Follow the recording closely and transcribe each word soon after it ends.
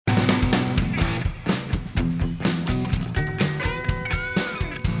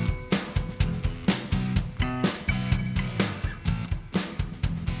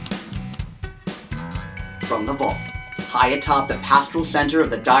from the vault, high atop the pastoral center of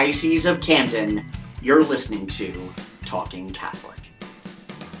the Diocese of Camden, you're listening to Talking Catholic.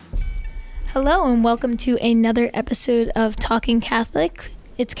 Hello and welcome to another episode of Talking Catholic.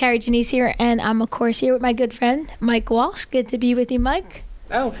 It's Carrie Janice here, and I'm of course here with my good friend Mike Walsh. Good to be with you, Mike.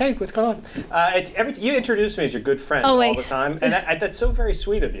 Oh, hey, what's going on? You introduce me as your good friend all the time, and that's so very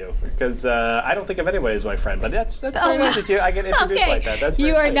sweet of you, because I don't think of anybody as my friend, but that's very nice that I get introduced like that. That's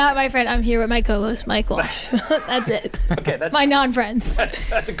you are nice. Not my friend. I'm here with my co-host, Mike Walsh. That's it. Okay, that's my non-friend.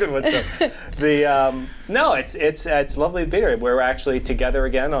 That's a good one. So, no, it's lovely to be here. We're actually together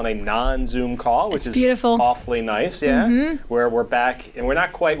again on a non-Zoom call, which is beautiful. Awfully nice. Yeah, where we're back, and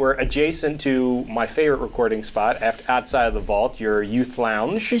we're adjacent to my favorite recording spot outside of the vault, your youth lounge.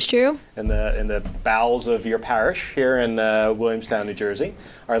 This is true. In the bowels of your parish here in Williamstown, New Jersey,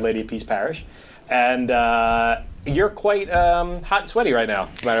 Our Lady of Peace Parish, and you're quite hot and sweaty right now.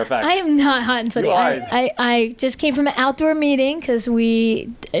 As a matter of fact, I am not hot and sweaty. I just came from an outdoor meeting because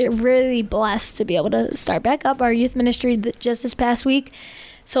we are really blessed to be able to start back up our youth ministry just this past week.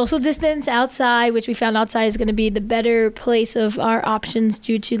 Social distance outside, which we found outside is going to be the better place of our options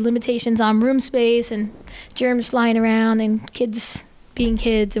due to limitations on room space and germs flying around and kids being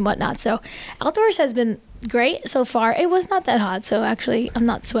kids and whatnot. So outdoors has been great so far. It was not that hot, so actually I'm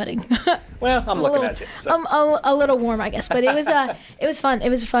not sweating. Well, I'm looking at you. So. I'm a little warm, I guess, but it was fun. It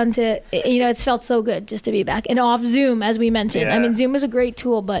was fun to, it's felt so good just to be back and off Zoom, as we mentioned. Yeah. I mean, Zoom is a great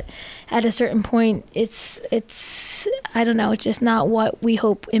tool, but at a certain point, it's I don't know, it's just not what we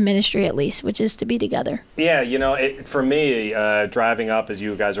hope in ministry, at least, which is to be together. Yeah, for me, driving up as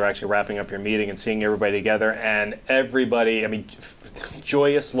you guys are actually wrapping up your meeting and seeing everybody together, and everybody,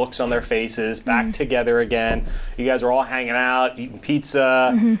 joyous looks on their faces, back together again. You guys are all hanging out, eating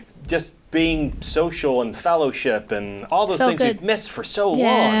pizza, just being social and fellowship and all those things we've missed for so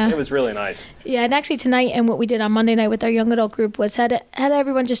long. It was really nice. Yeah, and actually tonight and what we did on Monday night with our young adult group was had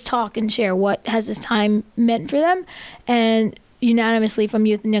everyone just talk and share what has this time meant for them. And unanimously from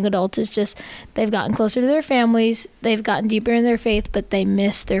youth and young adults is just they've gotten closer to their families, they've gotten deeper in their faith, but they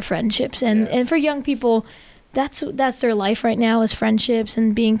miss their friendships. And for young people, that's their life right now, is friendships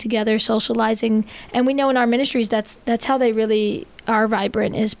and being together, socializing. And we know in our ministries that's how they really are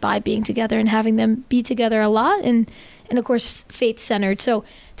vibrant, is by being together and having them be together a lot and of course faith-centered. So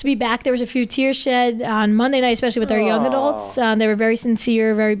to be back, there was a few tears shed on Monday night, especially with our young adults. They were very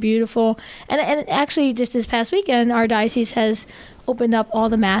sincere, very beautiful. And actually just this past weekend, our diocese has opened up all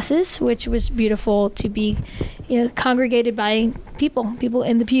the masses, which was beautiful to be congregated by people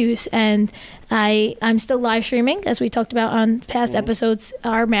in the pews. And I'm still live streaming, as we talked about on past episodes,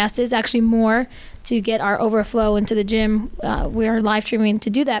 our masses, actually more to get our overflow into the gym. We are live streaming to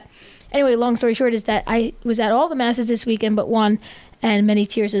do that. Anyway, long story short is that I was at all the masses this weekend but one, and many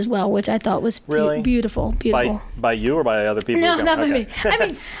tears as well, which I thought was beautiful. By you or by other people? No, not by me.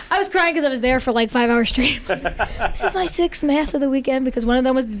 I was crying because I was there for like 5 hours straight. This is my 6th Mass of the weekend because one of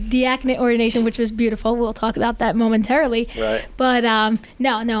them was the diaconate ordination, which was beautiful. We'll talk about that momentarily. Right. But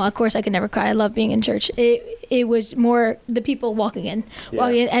no, of course I could never cry. I love being in church. It was more the people walking in,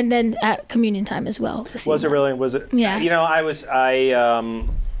 and then at communion time as well. Was it really? Was it? Yeah.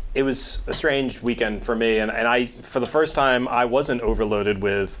 It was a strange weekend for me, and I, for the first time, I wasn't overloaded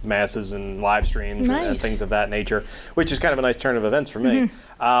with masses and live streams and things of that nature, which is kind of a nice turn of events for me.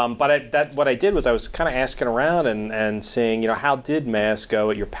 But what I did was I was kind of asking around and seeing, how did Mass go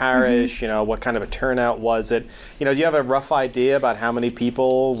at your parish? What kind of a turnout was it? Do you have a rough idea about how many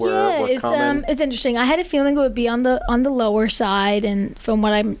people were coming? It's interesting. I had a feeling it would be on the lower side, and from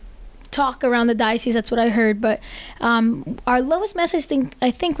what I'm talk around the diocese, that's what I heard, but our lowest mass I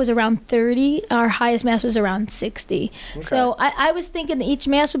think was around 30. Our highest mass was around 60. Okay. So I was thinking that each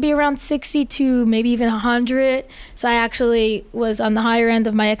mass would be around 60 to maybe even 100. So I actually was on the higher end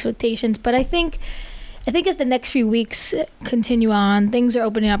of my expectations. But I think as the next few weeks continue on, things are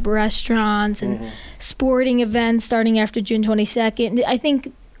opening up, restaurants and sporting events starting after June 22nd. I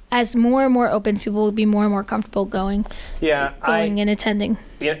think as more and more opens, people will be more and more comfortable going and attending.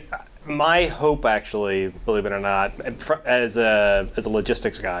 My hope, actually, believe it or not, as a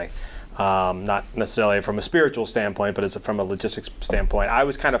logistics guy, not necessarily from a spiritual standpoint, but from a logistics standpoint, I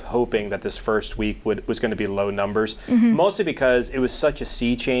was kind of hoping that this first week was going to be low numbers, mostly because it was such a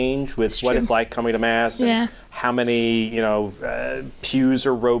sea change with what it's like coming to Mass and how many pews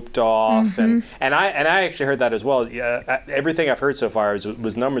are roped off, and I actually heard that as well. Everything I've heard so far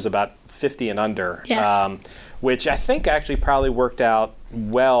was numbers about 50 and under. Yes. which I think actually probably worked out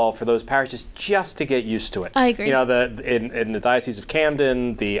well for those parishes just to get used to it. I agree. You know, in the Diocese of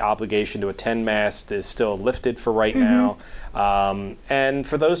Camden, the obligation to attend Mass is still lifted for right now. And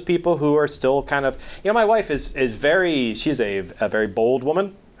for those people who are still kind of, my wife is she's a very bold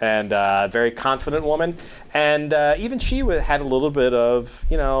woman and a very confident woman. And even she had a little bit of,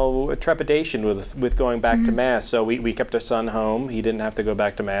 trepidation with going back to Mass. So we kept our son home. He didn't have to go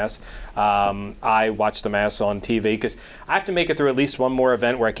back to Mass. I watched the Mass on TV because I have to make it through at least one more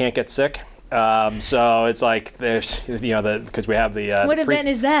event where I can't get sick. So it's like there's, because we have the what event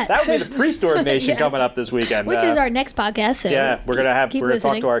is that? That would be the priest ordination coming up this weekend. Which is our next podcast. So we're gonna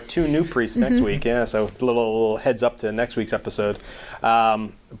talk to our 2 new priests next week. Yeah, so a little heads up to next week's episode.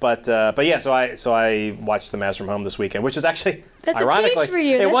 But yeah, so I watched the Mass from home this weekend, which is actually ironically a change for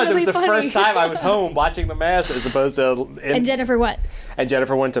you. It was really the funny. first time I was home watching the Mass as opposed to. And Jennifer, what? And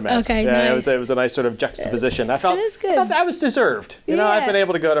Jennifer went to Mass. Okay, yeah, nice. It was a nice sort of juxtaposition. I felt that was deserved. I've been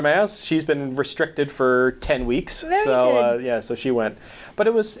able to go to Mass. She's been restricted for 10 weeks. Very good. So she went. But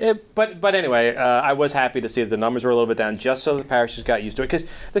but anyway, I was happy to see that the numbers were a little bit down just so the parishes got used to it. Because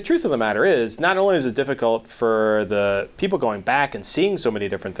the truth of the matter is, not only is it difficult for the people going back and seeing so many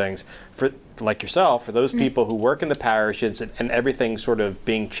different things, for like yourself, for those people who work in the parishes and everything sort of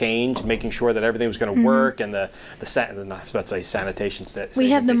being changed, making sure that everything was going to work, and sanitation. We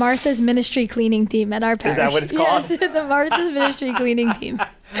have the Martha's Ministry cleaning team at our parish. Is that what it's called? Yes, the Martha's Ministry cleaning team.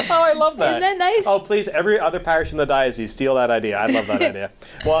 Oh, I love that. Isn't that nice? Oh, please, every other parish in the diocese, steal that idea. I love that idea.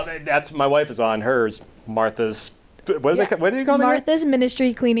 Well, that's my wife is on hers, Martha's. What did you call it? Martha's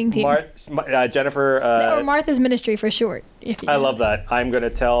Ministry cleaning team. Jennifer. Or Martha's Ministry for short. I love that. I'm going to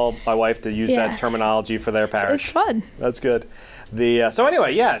tell my wife to use that terminology for their parish. It's fun. That's good. So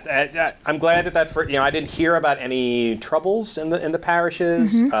anyway, I'm glad that I didn't hear about any troubles in the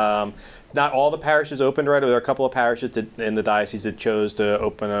parishes. Not all the parishes opened right away. There were a couple of parishes in the diocese that chose to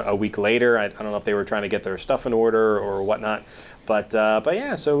open a week later. I don't know if they were trying to get their stuff in order or whatnot. But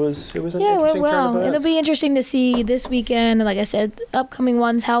yeah, so it was an interesting turn of events. It'll be interesting to see this weekend, and like I said, upcoming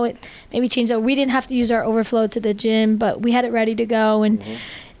ones, how it maybe changed. We didn't have to use our overflow to the gym, but we had it ready to go, and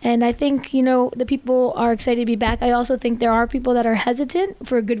I think, the people are excited to be back. I also think there are people that are hesitant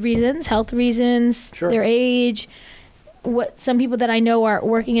for good reasons, health reasons, their age. Some people that I know are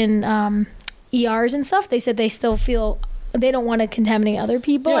working in ERs and stuff, they said they still feel they don't want to contaminate other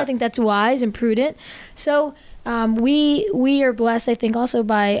people. I think that's wise and prudent. So we are blessed, I think, also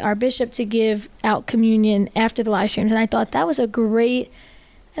by our bishop to give out communion after the live streams. And I thought that was a great,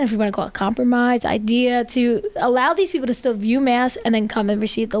 I don't know if you want to call it compromise, idea to allow these people to still view Mass and then come and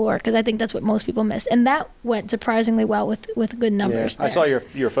receive the Lord, because I think that's what most people miss. And that went surprisingly well with good numbers. I saw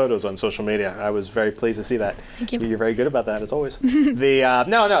your photos on social media. I was very pleased to see that. Thank you. You're very good about that, as always.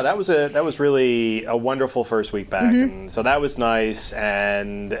 That was really a wonderful first week back, and so that was nice.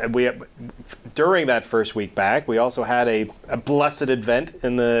 And during that first week back, we also had a blessed event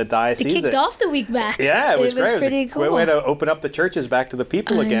in the diocese. It kicked off the week back. Yeah, it was great. Pretty it was a cool. great way to open up the churches back to the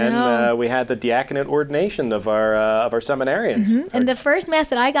people again. We had the diaconate ordination of our seminarians. And the first Mass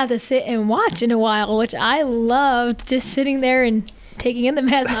that I got to sit and watch in a while, which I loved, just sitting there and taking in the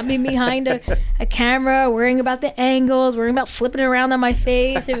Mass, not being behind a camera, worrying about the angles, worrying about flipping around on my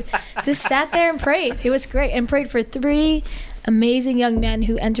face. Just sat there and prayed. It was great. And prayed for 3 amazing young men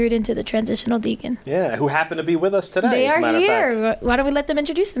who entered into the transitional deacon. Yeah, who happen to be with us today. They as a are matter here. Of fact. Why don't we let them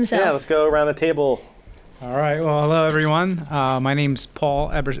introduce themselves? Yeah, let's go around the table. All right. Well, hello, everyone. My name's Paul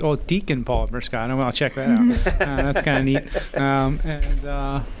Deacon Paul Eberscott. I'll check that out. That's kind of neat.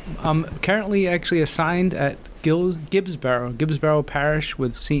 And I'm currently actually assigned at Gibbsboro Parish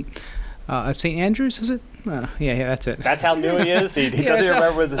with St. Andrews, is it? Yeah, that's it. That's how new he is. He doesn't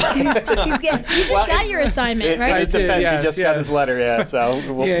remember his. You just got your assignment, right? In his defense, he just got his letter. Yeah, so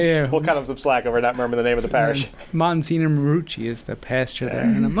we'll cut him some slack over not remembering the name of the parish. Monsignor Marucci is the pastor there,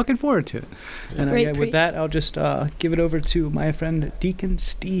 and I'm looking forward to it. And with that, I'll just give it over to my friend Deacon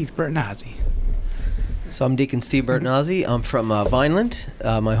Steve Bertnazzi. So I'm Deacon Steve Bertnazzi. I'm from Vineland.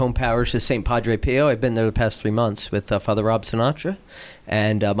 My home parish is St. Padre Pio. I've been there the past 3 months with Father Rob Sinatra.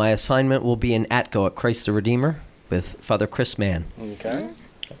 And my assignment will be in Atco at Christ the Redeemer with Father Chris Mann. Okay.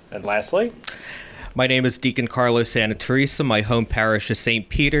 And lastly? My name is Deacon Carlos Santa Teresa. My home parish is St.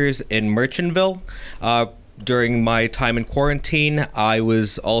 Peter's in Merchantville. During my time in quarantine, I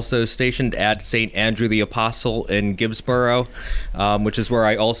was also stationed at St. Andrew the Apostle in Gibbsboro, which is where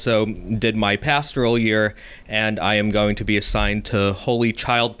I also did my pastoral year, and I am going to be assigned to Holy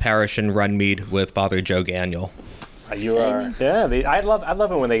Child Parish in Runmead with Father Joe Gagnon. You are. Yeah, I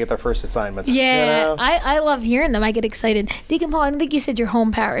love it when they get their first assignments. Yeah, you know? I love hearing them. I get excited. Deacon Paul, I think you said your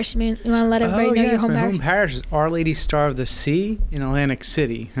home parish. You want to let everybody know your home my parish? home parish is Our Lady Star of the Sea in Atlantic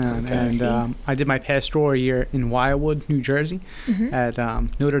City. I did my pastoral year in Wildwood, New Jersey, at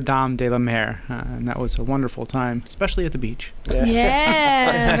Notre Dame de la Mer, and that was a wonderful time, especially at the beach.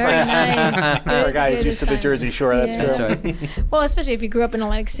 Yeah, very nice. For a guy who's used to the Jersey Shore, that's true. That's right. Well, especially if you grew up in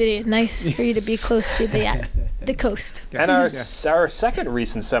Atlantic City, it's nice for you to be close to the coast. And our second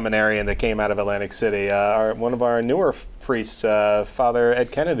recent seminarian that came out of Atlantic City, one of our newer priests, Father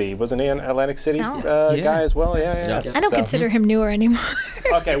Ed Kennedy, wasn't he an Atlantic City guy as well? Yeah. I don't consider him newer anymore.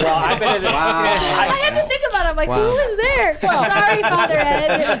 Okay, well, I've been in the... I had to think about it. I'm like, who was there? Sorry, Father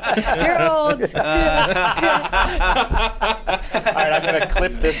Ed. You're old. All right, I'm going to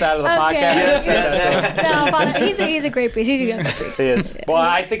clip this out of the podcast. No, Father, he's a great priest. He's a good priest. He is. Well,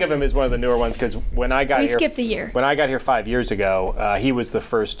 I think of him as one of the newer ones because when I got We here... skipped a year. When I got here 5 years ago, he was the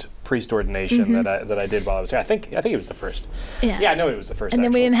first priest ordination that I did while I was here. I think he was the first. Yeah, I know he was the first. And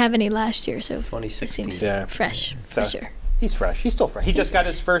then we actually. didn't have any last year, so 2016. it seems Yeah. fresh. So- For sure. He's fresh. He's still fresh. He just got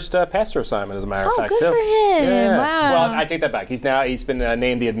his first pastor assignment, as a matter of fact, good too. for him. Yeah. Wow. Well, I take that back. He's been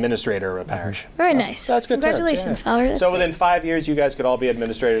named the administrator of a parish. Very So nice. That's good. Congratulations, terms, Father. That's So great. within 5 years, you guys could all be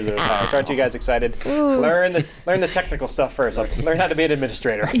administrators of a parish. Aren't you guys excited? Learn the technical stuff first. Learn how to be an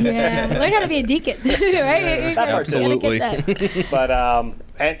administrator. Yeah, learn how to be a deacon, right? That part too. You gotta get that.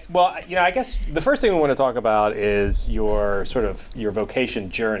 But I guess the first thing we want to talk about is your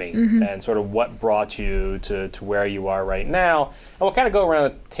vocation journey and sort of what brought you to where you are right now. And we'll kind of go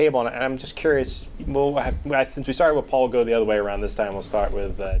around the table, and I'm just curious. Since we started with Paul, we'll go the other way around this time. We'll start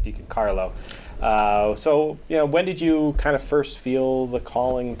with Deacon Carlo. When did you kind of first feel the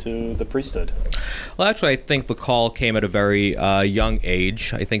calling to the priesthood? Well, actually, I think the call came at a very young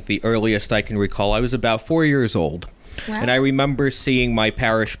age. I think the earliest I can recall, I was about 4 years old. Wow. And I remember seeing my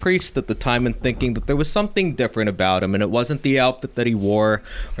parish priest at the time and thinking that there was something different about him. And it wasn't the outfit that he wore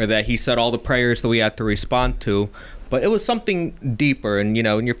or that he said all the prayers that we had to respond to, but it was something deeper. And,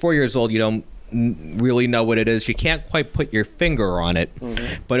 when you're 4 years old, you don't really know what it is. You can't quite put your finger on it,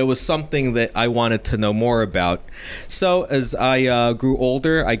 but it was something that I wanted to know more about. So as I grew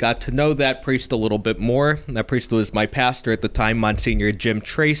older, I got to know that priest a little bit more. That priest was my pastor at the time, Monsignor Jim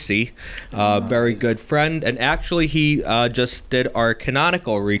Tracy, very good friend. And actually, he just did our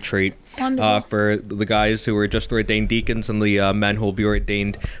canonical retreat for the guys who were just ordained deacons and the men who will be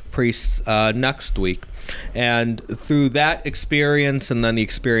ordained priests next week. And through that experience and then the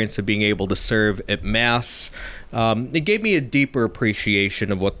experience of being able to serve at Mass, it gave me a deeper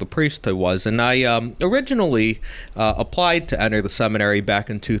appreciation of what the priesthood was. And I originally applied to enter the seminary back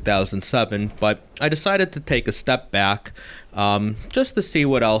in 2007, but I decided to take a step back just to see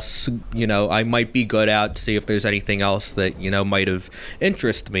what else, I might be good at, see if there's anything else that, might have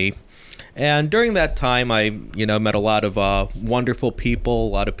interested me. And during that time, I, met a lot of wonderful people,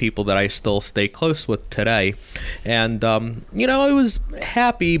 a lot of people that I still stay close with today. And, I was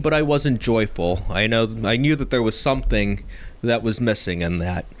happy, but I wasn't joyful. I knew that there was something that was missing in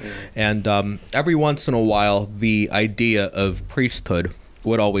that. And every once in a while, the idea of priesthood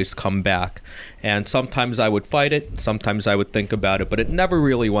would always come back. And sometimes I would fight it, sometimes I would think about it, but it never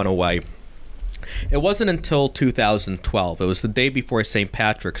really went away. It wasn't until 2012. It was the day before St.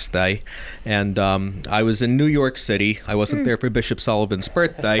 Patrick's Day, and I was in New York City. I wasn't there for Bishop Sullivan's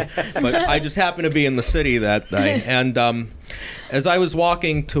birthday, but I just happened to be in the city that day. And as I was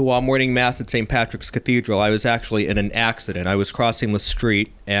walking to morning Mass at St. Patrick's Cathedral, I was actually in an accident. I was crossing the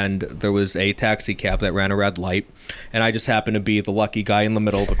street, and there was a taxi cab that ran a red light, and I just happened to be the lucky guy in the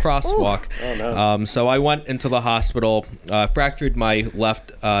middle of the crosswalk. Oh, no. So I went into the hospital, fractured my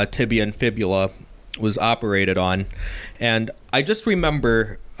left tibia and fibula, was operated on, and I just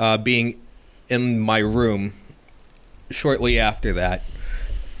remember being in my room shortly after that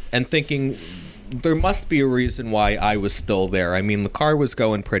and thinking there must be a reason why I was still there. I mean, the car was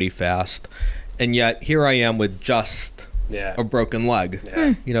going pretty fast, and yet here I am with just a broken leg.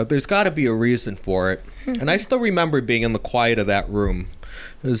 There's got to be a reason for it. And I still remember being in the quiet of that room.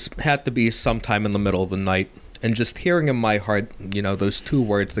 It had to be sometime in the middle of the night, and just hearing in my heart, those two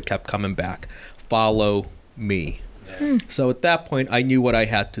words that kept coming back: follow me. So at that point, I knew what I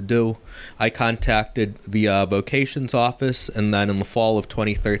had to do. I contacted the vocations office, and then in the fall of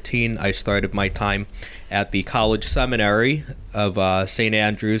 2013, I started my time at the College Seminary of St.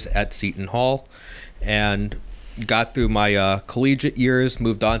 Andrews at Seton Hall, and got through my collegiate years,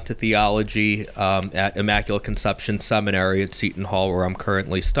 moved on to theology at Immaculate Conception Seminary at Seton Hall, where I'm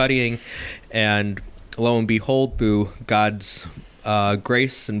currently studying, and lo and behold, through God's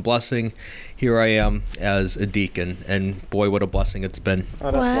grace and blessing, here I am as a deacon, and boy, what a blessing it's been. Oh,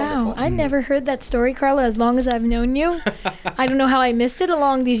 that's Wow, wonderful. I never heard that story, Carla, as long as I've known you. I don't know how I missed it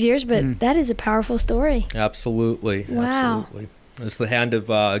along these years, but that is a powerful story. Absolutely. Wow. Absolutely. It's the hand of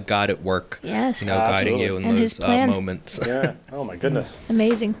God at work. Yes. Guiding you in And his those plan. moments. Yeah. Oh my goodness.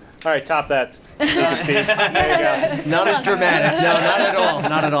 Amazing. All right, top that. Steve. There you go. Not as dramatic. No, not at all.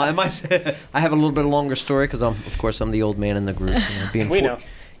 Not at all. I have a little bit longer story because of course, I'm the old man in the group. Being We know.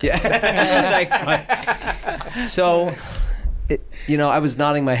 Yeah. Thanks, Mike. So, I was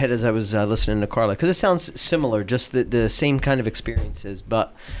nodding my head as I was listening to Carla because it sounds similar, just the same kind of experiences.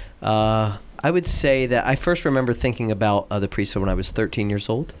 But I would say that I first remember thinking about the priesthood when I was 13 years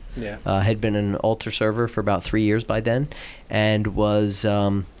old. Yeah. Had been an altar server for about 3 years by then, and was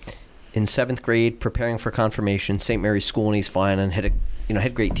in 7th grade preparing for confirmation. St. Mary's School in East Vineland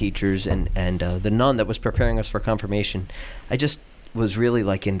had great teachers, and the nun that was preparing us for confirmation, I just was really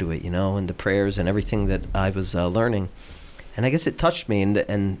like into it, and the prayers and everything that I was learning. And I guess it touched me,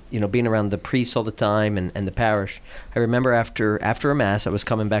 and being around the priests all the time and the parish. I remember after a mass, I was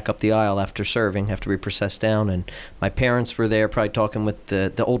coming back up the aisle after we processed down, and my parents were there, probably talking with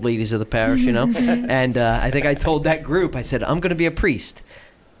the old ladies of the parish, And I think I told that group, I said, I'm going to be a priest.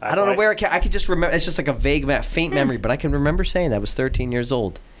 I don't know where I could just remember. It's just like a vague, faint memory, but I can remember saying that. I was 13 years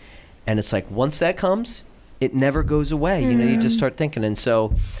old, and it's like once that comes, it never goes away. You just start thinking, and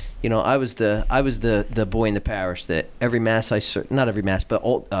so. I was the boy in the parish that every mass not every mass, but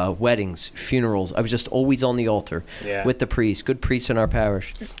all, weddings, funerals, I was just always on the altar with the priest, good priests in our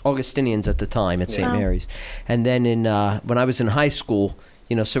parish, Augustinians at the time at St. Mary's. And then when I was in high school,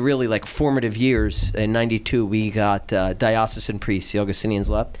 so really like formative years, in 92, we got diocesan priests, the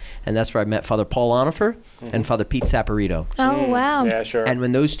Augustinians left, and that's where I met Father Paul Onifer and Father Pete Saporito. Oh, wow. Yeah, sure. And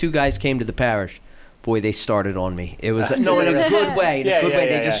when those two guys came to the parish, boy, they started on me. It was in a good way.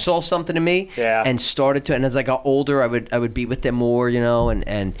 They just saw something in me and started to. And as I got older, I would be with them more,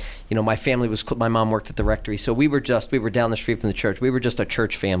 and my family my mom worked at the rectory, so we were down the street from the church. We were just a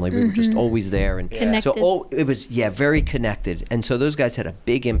church family. We were just always there, and Connected. so it was very connected. And so those guys had a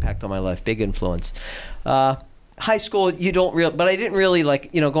big impact on my life, big influence. High school, but I didn't really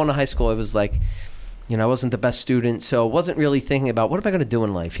going to high school. It was like. I wasn't the best student, so wasn't really thinking about what am I going to do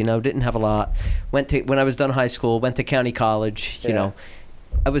in life. Didn't have a lot. When I was done high school, went to county college.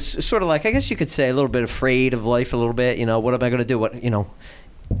 I was sort of like, I guess you could say, a little bit afraid of life a little bit. What am I going to do?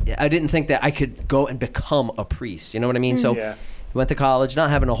 I didn't think that I could go and become a priest. You know what I mean? So went to college, not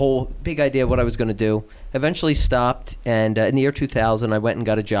having a whole big idea of what I was going to do. Eventually stopped, and in the year 2000, I went and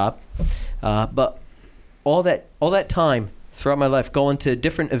got a job. But all that time. Throughout my life, going to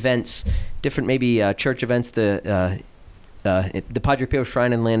different events, different maybe church events, the Padre Pio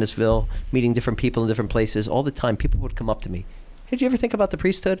Shrine in Landisville, meeting different people in different places. All the time, people would come up to me. Hey, did you ever think about the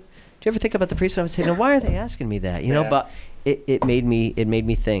priesthood? Did you ever think about the priesthood? I would say, no, why are they asking me that? But it made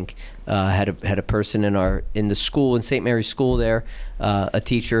me think. Had a person in the school, in St. Mary's School there, a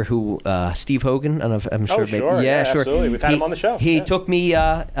teacher who Steve Hogan. I don't know if, I'm sure. Sure. Yeah, sure. Absolutely. We've had him on the show. He took me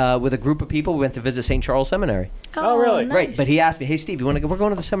with a group of people. We went to visit St. Charles Seminary. Oh, really? Nice. Right, but he asked me, "Hey, Steve, we're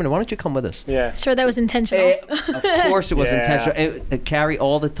going to the seminary. Why don't you come with us?" Yeah. Sure, that was intentional. Of course, it was intentional. It carry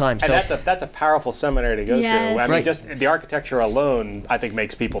all the time. So And that's a powerful seminary to go Yes. to. I mean, Right. just the architecture alone, I think,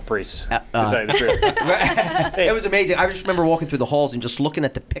 makes people priests. To tell you the truth. it was amazing. I just remember walking through the halls and just looking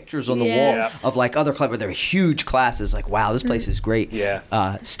at the pictures on the Yes. wall of like other clubs where there were huge classes. Like, wow, this place is great. Yeah.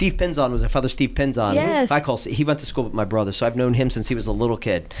 Steve Pinzon was Father Steve Pinzon. Yes. He went to school with my brother, so I've known him since he was a little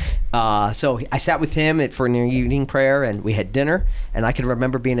kid. So I sat with him for an evening prayer, and we had dinner. And I can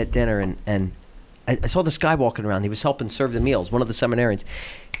remember being at dinner, and I saw this guy walking around. He was helping serve the meals, one of the seminarians.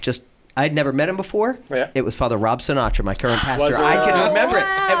 I'd never met him before. Yeah. It was Father Rob Sinatra, my current pastor. Was it? I can remember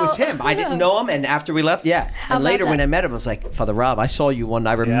wow. it. It was him. I didn't know him, and after we left, How and later about when that? I met him, I was like, Father Rob, I saw you one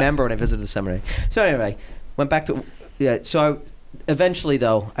night. I remember when I visited the seminary. So anyway, went back to, eventually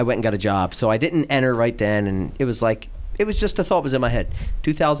though, I went and got a job. So I didn't enter right then, and it was just a thought was in my head.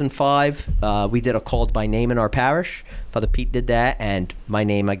 2005, we did a called by name in our parish. Father Pete did that, and my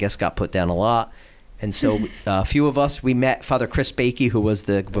name, I guess, got put down a lot. And so a few of us, we met Father Chris Bakey, who was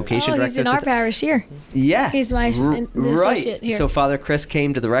the vocation director. He's in our parish here. Yeah. He's my associate here. So Father Chris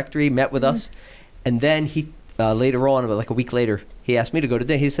came to the rectory, met with us, and then he later on, about like a week later, he asked me to go to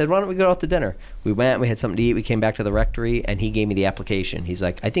dinner. He said, why don't we go out to dinner? We went, we had something to eat, we came back to the rectory, and he gave me the application. He's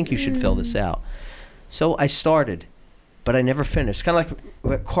like, I think you should fill this out. So I started, but I never finished. Kind of like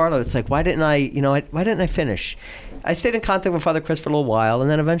with Carlo, it's like, why didn't I finish? I stayed in contact with Father Chris for a little while, and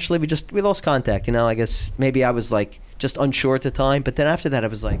then eventually we lost contact. I guess maybe I was like just unsure at the time, but then after that I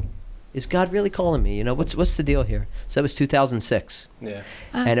was like, is God really calling me? What's the deal here? So that was 2006. Yeah.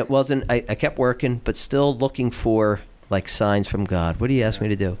 And it wasn't, I kept working, but still looking for like signs from God. What do you ask me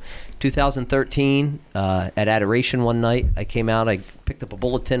to do? 2013, at Adoration one night, I came out, I picked up a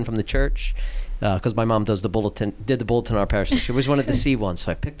bulletin from the church, because my mom did the bulletin in our parish. She always wanted to see one.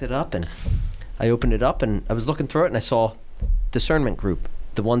 So I picked it up and I opened it up and I was looking through it and I saw Discernment Group,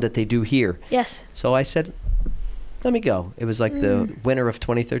 the one that they do here. Yes. So I said, let me go. It was like the winter of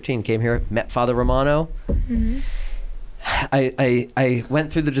 2013. Came here, met Father Romano. Mm-hmm. I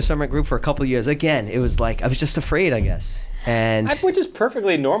went through the Discernment Group for a couple of years. Again, it was like I was just afraid, I guess. And Which is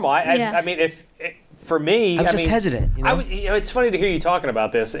perfectly normal. I mean, for me, I was just hesitant. It's funny to hear you talking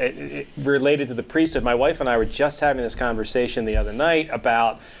about this related to the priesthood. My wife and I were just having this conversation the other night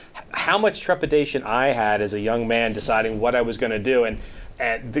about how much trepidation I had as a young man deciding what I was going to do, and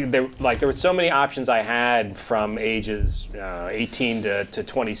there were so many options I had from ages 18 to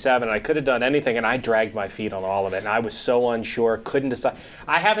 27. And I could have done anything, and I dragged my feet on all of it. And I was so unsure, couldn't decide.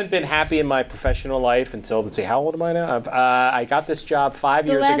 I haven't been happy in my professional life until, let's see, how old am I now? I got this job 5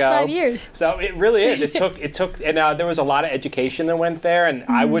 years ago. The last 5 years. So it really is. It took, and there was a lot of education that went there, and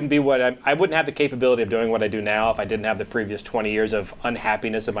I wouldn't have the capability of doing what I do now if I didn't have the previous 20 years of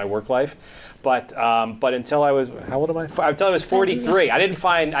unhappiness in my work life. But until I was, how old am I? Until I was 43, I didn't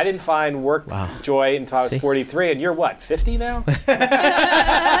find work joy until I was 43. And you're what, 50 now?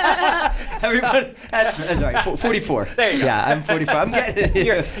 everybody, that's right. 44. There you go. Yeah, I'm 44. I'm getting it.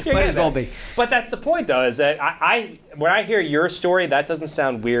 You're Might as well be. But that's the point, though, is that when I hear your story, that doesn't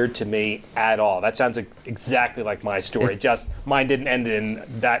sound weird to me at all. That sounds exactly like my story. Just mine didn't end in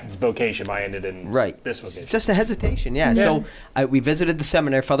that vocation. Mine ended in this vocation. Just a hesitation, yeah. So we visited the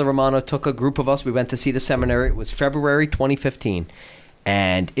seminary. Father Romano took a group of us. We went to see the seminary. It was February 2015,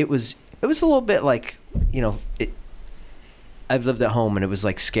 and it was a little bit like, I've lived at home and it was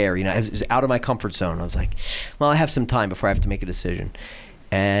like scary. It was out of my comfort zone. I was like, well, I have some time before I have to make a decision.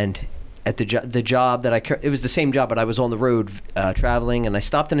 And at the job that it was the same job, but I was on the road traveling, and I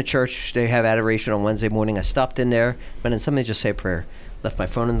stopped in a church. They have adoration on Wednesday morning. I stopped in there, went in, somebody just say a prayer. Left my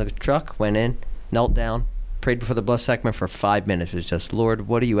phone in the truck, went in, knelt down, prayed before the Blessed Sacrament for 5 minutes. It was just, Lord,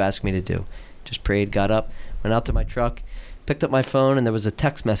 what do you ask me to do? Just prayed, got up, went out to my truck, picked up my phone, and there was a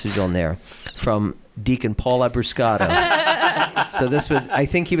text message on there from Deacon Paul Abruscato. So this was, I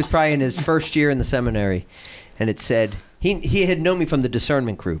think he was probably in his first year in the seminary, and it said, he had known me from the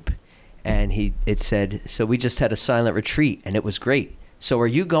Discernment Group, and it said, so we just had a silent retreat, and it was great. So are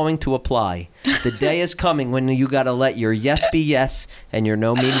you going to apply? The day is coming when you got to let your yes be yes and your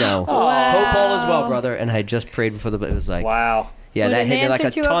no mean no. Wow. Hope all is well, brother. And I just prayed before it was like, wow. Yeah, that hit me like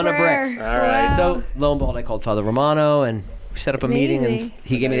a ton of bricks. All right. So lo and behold, I called Father Romano, and we set up a meeting, and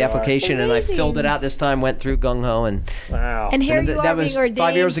he gave me the application, and I filled it out this time, went through gung-ho, and wow. And here you that are was being ordained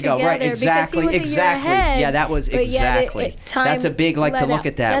 5 years ago, right? together, Exactly, because he was a year ahead, yeah, that was but exactly. Yet time That's a big to led look up.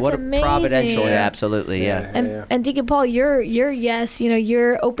 at that. That's What amazing. a providential, yeah, absolutely, yeah. And Deacon Paul, your yes,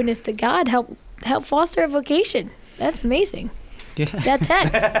 your openness to God help foster a vocation. That's amazing. Yeah. That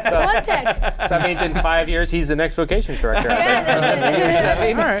text, one text. That means in 5 years he's the next vocations director. Yeah, that's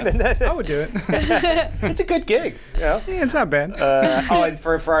it. All right, I would do it. It's a good gig. Yeah, it's not bad. And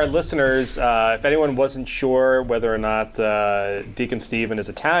for our listeners, if anyone wasn't sure whether or not Deacon Stephen is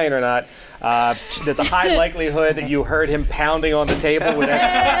Italian or not, there's a high likelihood that you heard him pounding on the table with making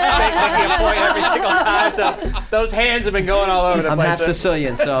a point every single time. So those hands have been going all over the I'm place. half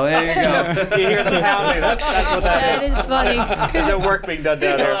Sicilian, so there you go. You hear the pounding. That's what that is. That is funny. There's no work being done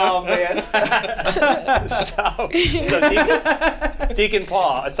down there. Oh, man. So Deacon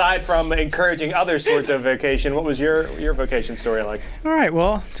Paul, aside from encouraging other sorts of vocation, what was your vocation story like? All right,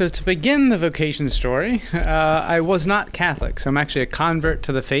 well, to begin the vocation story, I was not Catholic, so I'm actually a convert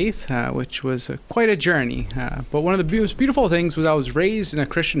to the faith, which was quite a journey. But one of the most beautiful things was I was raised in a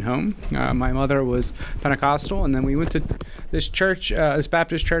Christian home. My mother was Pentecostal, and then we went to this church, this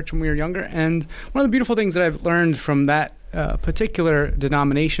Baptist church when we were younger. And one of the beautiful things that I've learned from that particular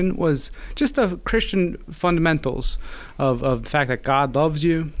denomination was just the Christian fundamentals of the fact that God loves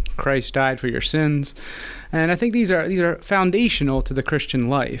you, Christ died for your sins, and I think these are foundational to the Christian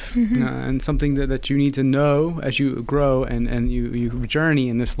life, and something that you need to know as you grow and you journey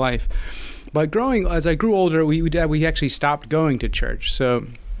in this life. But as I grew older, we actually stopped going to church. So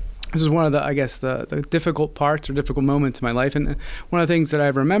this is one of the difficult parts or difficult moments in my life, and one of the things that I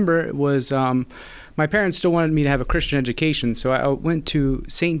remember was my parents still wanted me to have a Christian education, so I went to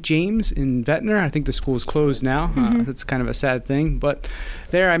St. James in Ventnor. I think the school is closed now. That's kind of a sad thing. But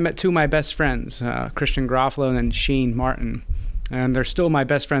there I met two of my best friends, Christian Garofalo and then Shane Martin. and they're still my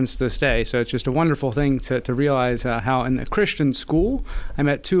best friends to this day. So it's just a wonderful thing to realize how in the Christian school I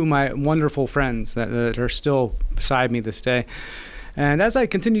met two of my wonderful friends that are still beside me this day. And as I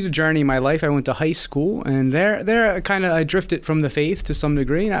continued to journey in my life, I went to high school, and there I drifted from the faith to some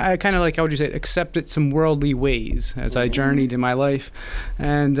degree. And I kind of, like, how would you say, accepted some worldly ways as I journeyed in my life.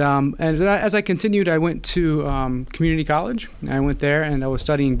 And as I continued, I went to community college. I went there, and I was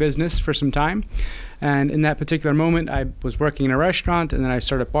studying business for some time. And in that particular moment, I was working in a restaurant, and then I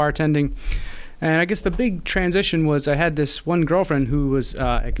started bartending. And I guess the big transition was I had this one girlfriend who was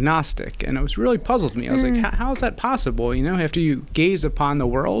agnostic, and it was really puzzled me. I was like, how is that possible? You know, after you gaze upon the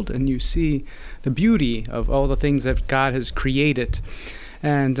world and you see the beauty of all the things that God has created.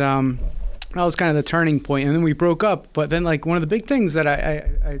 And that was kind of the turning point. And then we broke up. But then, like, one of the big things that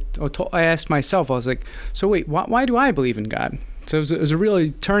I asked myself, I was like, so wait, why do I believe in God? So it was a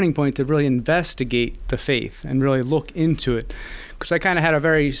really turning point to really investigate the faith and really look into it. Because I kind of had a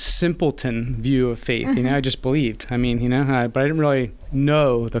very simpleton view of faith, you know, I just believed. I mean, you know, but I didn't really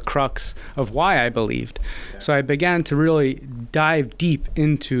know the crux of why I believed. Yeah. So I began to really dive deep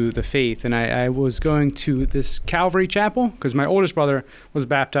into the faith, and I was going to this Calvary Chapel because my oldest brother was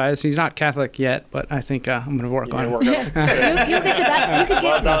baptized. He's not Catholic yet, but I think I'm going to work on it. You'll get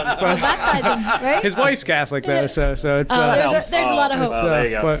baptize him, right? His wife's Catholic, though, so it's... there's a lot of hope. There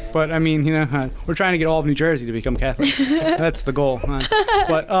you go. But I mean, you know, we're trying to get all of New Jersey to become Catholic. That's the goal.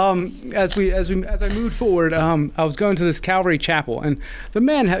 But as I moved forward, I was going to this Calvary Chapel, and the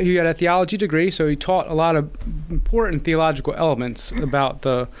man, he had a theology degree, so he taught a lot of important theological elements about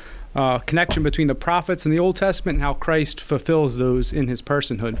the connection between the prophets and the Old Testament and how Christ fulfills those in his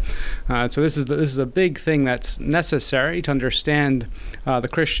personhood. So this is a big thing that's necessary to understand the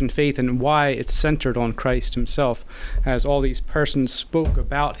Christian faith and why it's centered on Christ himself, as all these persons spoke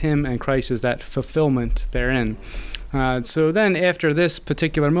about him, and Christ is that fulfillment therein. So then after this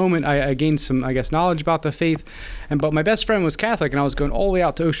particular moment, I gained some, I guess, knowledge about the faith. But my best friend was Catholic, and I was going all the way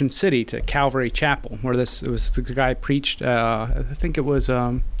out to Ocean City to Calvary Chapel, where it was the guy preached. I think it was,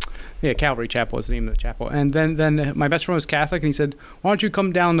 Calvary Chapel was the name of the chapel. And then my best friend was Catholic, and he said, why don't you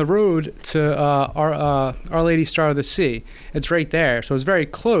come down the road to Our Lady Star of the Sea? It's right there. So it was very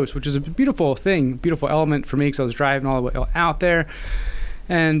close, which is a beautiful thing, beautiful element for me, because I was driving all the way out there.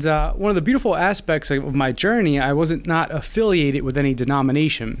 And one of the beautiful aspects of my journey, I wasn't not affiliated with any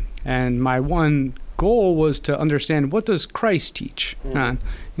denomination. And my one goal was to understand, what does Christ teach?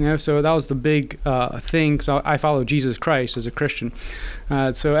 So that was the big thing, because I follow Jesus Christ as a Christian.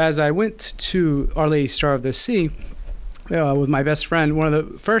 So as I went to Our Lady Star of the Sea with my best friend, one of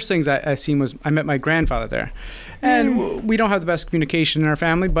the first things I seen was I met my grandfather there. And we don't have the best communication in our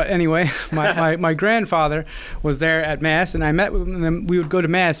family, but anyway, my grandfather was there at Mass, and I met with him, and we would go to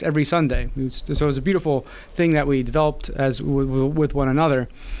Mass every Sunday. So it was a beautiful thing that we developed as with one another.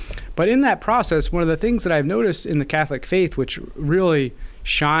 But in that process, one of the things that I've noticed in the Catholic faith, which really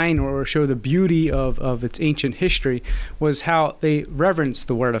shine or show the beauty of its ancient history, was how they reverence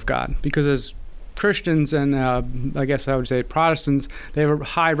the Word of God. Because as Christians and I guess I would say Protestants, they have a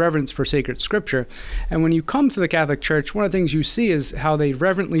high reverence for sacred scripture. And when you come to the Catholic Church, one of the things you see is how they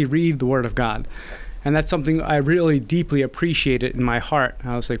reverently read the Word of God. And that's something I really deeply appreciated in my heart.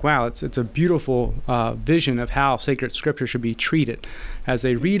 I was like, wow, it's a beautiful vision of how sacred scripture should be treated, as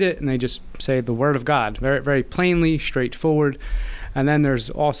they read it and they just say the Word of God, very, very plainly, straightforward. And then there's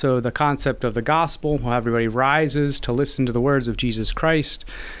also the concept of the gospel, how everybody rises to listen to the words of Jesus Christ.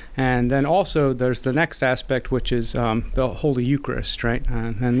 And then also there's the next aspect, which is the Holy Eucharist, right?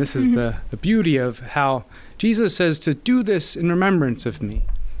 And this is the beauty of how Jesus says to do this in remembrance of me.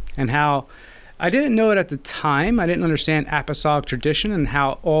 And how I didn't know it at the time. I didn't understand apostolic tradition, and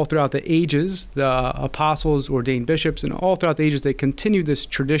how all throughout the ages, the apostles ordained bishops, and all throughout the ages, they continued this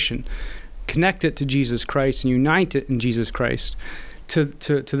tradition, connect it to Jesus Christ and unite it in Jesus Christ to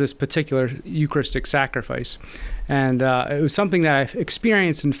this particular Eucharistic sacrifice. And it was something that I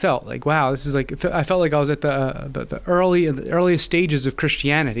experienced and felt like, wow, this is like, I felt like I was at the earliest stages of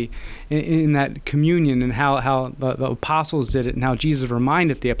Christianity in that communion, and how the apostles did it, and how Jesus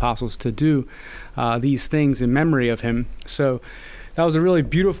reminded the apostles to do these things in memory of him. So that was a really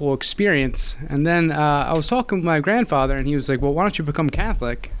beautiful experience. And then I was talking with my grandfather, and he was like, well, why don't you become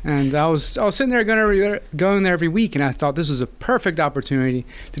Catholic? And I was sitting there going there every week, and I thought this was a perfect opportunity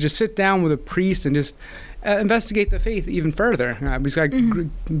to just sit down with a priest and just investigate the faith even further. Because I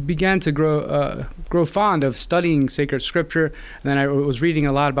began to grow fond of studying sacred scripture, and then I was reading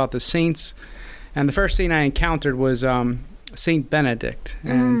a lot about the saints. And the first saint I encountered was Saint Benedict,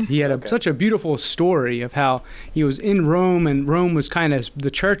 and he had such a beautiful story of how he was in Rome, and Rome was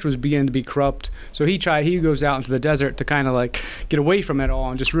the church was beginning to be corrupt. So he goes out into the desert to kind of like get away from it all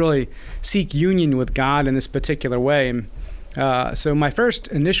and just really seek union with God in this particular way. So my first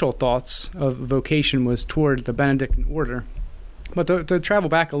initial thoughts of vocation was toward the Benedictine order. But to travel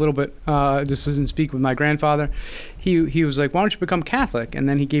back a little bit, just to speak with my grandfather, he was like, why don't you become Catholic? And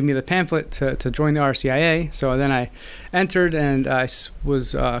then he gave me the pamphlet to join the RCIA. So then I entered, and I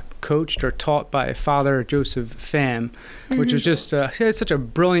was coached or taught by Father Joseph Pham, which was just he had such a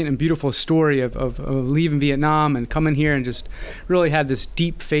brilliant and beautiful story of leaving Vietnam and coming here and just really had this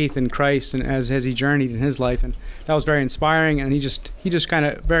deep faith in Christ and as he journeyed in his life. And that was very inspiring. And he just kind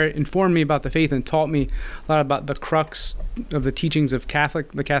of very informed me about the faith and taught me a lot about the crux of the teachings of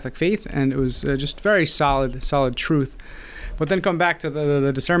the Catholic faith. And it was just very solid truth. But then come back to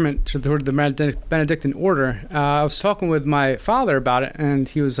the discernment toward the Benedictine order. I was talking with my father about it, and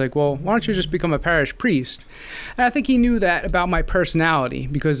he was like, well, why don't you just become a parish priest? And I think he knew that about my personality,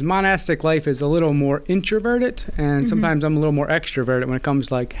 because monastic life is a little more introverted, and sometimes I'm a little more extroverted when it comes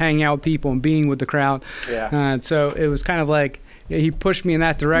to like hanging out with people and being with the crowd. Yeah. So it was kind of like, he pushed me in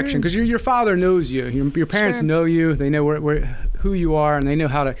that direction, because your father knows you. Your parents know you. They know who you are, and they know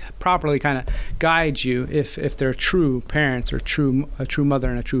how to properly kind of guide you if they're true parents or a true mother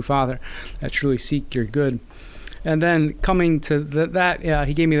and a true father that truly seek your good. And then coming to that,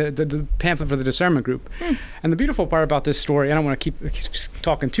 he gave me the pamphlet for the discernment group. And the beautiful part about this story, I don't want to keep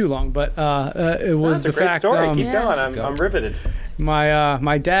talking too long, but it was the fact. It's a great story. Keep going. I'm riveted.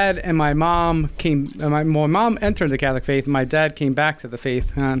 My dad and my mom came. My mom entered the Catholic faith. And my dad came back to the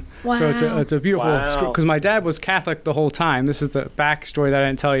faith. And so it's a beautiful story, because my dad was Catholic the whole time. This is the backstory that I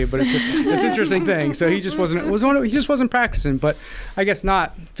didn't tell you, but it's an interesting thing. So he just wasn't practicing, but I guess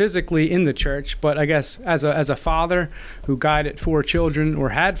not physically in the church, but I guess as a father who guided 4 children or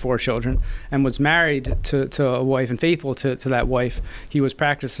had 4 children and was married to a wife and faithful to that wife, he was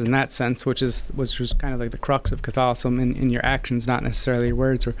practicing in that sense, which was kind of like the crux of Catholicism in your actions, not necessarily your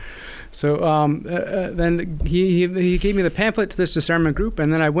words. Then he gave me the pamphlet to this discernment group,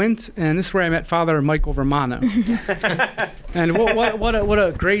 and then I went, and this is where I met Father Michael Romano. And what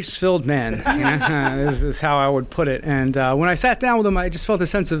a grace-filled man. This is how I would put it. And when I sat down with him, I just felt a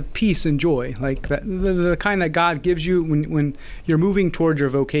sense of peace and joy, like the kind that God gives you when you're moving toward your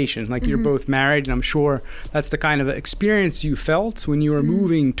vocation. Like you're both married, and I'm sure that's the kind of experience you felt when you were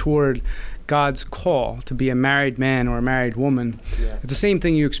moving toward God's call to be a married man or a married woman. Yeah. It's the same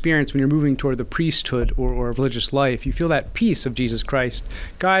thing you experience when you're moving toward the priesthood or religious life. You feel that peace of Jesus Christ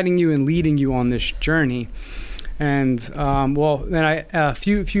guiding you and leading you on this journey. And then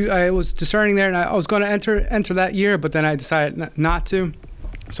I was discerning there, and I was going to enter that year, but then I decided not to.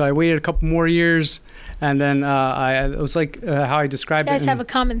 So I waited a couple more years. And then it was like how I described it. You guys have a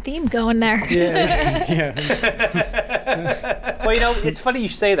common theme going there. Yeah. Well, it's funny you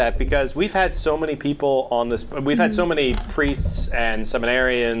say that, because we've had so many people on this. We've had so many priests and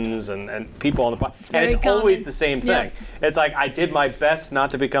seminarians and people on the podcast, and it's always the same thing. Yeah. It's like I did my best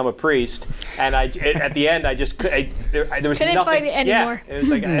not to become a priest, and at the end I just there was couldn't nothing. Fight it anymore. Yeah, it was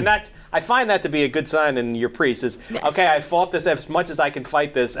like, and I find that to be a good sign in your priest. Is okay, I fought this as much as I can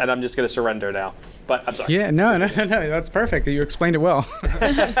fight this, and I'm just going to surrender now. But I'm sorry. Yeah, no, that's perfect. You explained it well.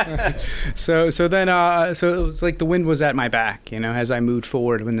 So then it was like the wind was at my back, as I moved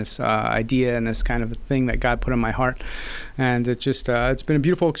forward with this idea and this kind of thing that God put in my heart. And it just it's been a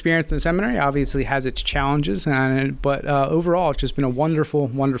beautiful experience in the seminary. Obviously has its challenges, but overall it's just been a wonderful,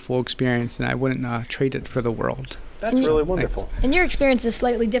 wonderful experience, and I wouldn't trade it for the world. That's really wonderful. And your experience is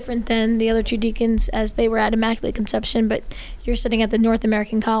slightly different than the other 2 deacons, as they were at Immaculate Conception, but you're studying at the North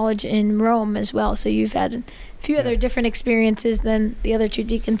American College in Rome as well, so you've had a few other different experiences than the other 2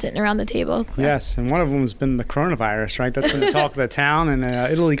 deacons sitting around the table. Correct? Yes, and one of them has been the coronavirus, right? That's been the talk of the town, and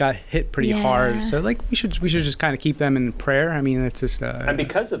Italy got hit pretty hard. So we should just kind of keep them in prayer. I mean, it's just... and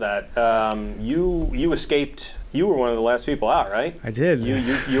because of that, you escaped... You were one of the last people out, right? I did.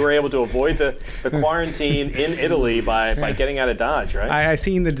 You were able to avoid the quarantine in Italy by getting out of Dodge, right? I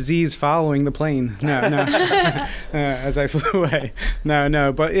seen the disease following the plane. No. As I flew away.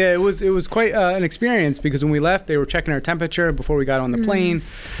 No. But yeah, it was quite an experience, because when we left, they were checking our temperature before we got on the plane,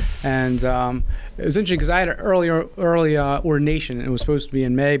 and it was interesting because I had an early ordination. It was supposed to be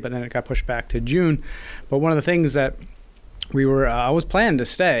in May, but then it got pushed back to June. But one of the things that I was planning to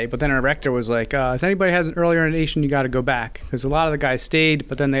stay, but then our rector was like, if anybody has an early ordination, you got to go back. Because a lot of the guys stayed,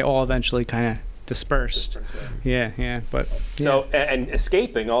 but then they all eventually kind of dispersed. Yeah. But so, and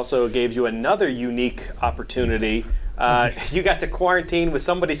escaping also gave you another unique opportunity you got to quarantine with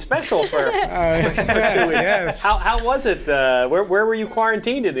somebody special for 2 weeks. Yes. How was it? Where were you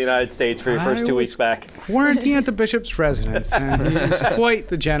quarantined in the United States for your first 2 weeks back? Quarantine at the bishop's residence, and he was quite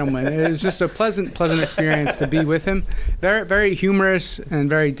the gentleman. It was just a pleasant experience to be with him. Very, very humorous and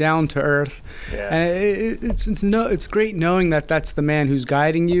very down to earth. Yeah. And it's great knowing that that's the man who's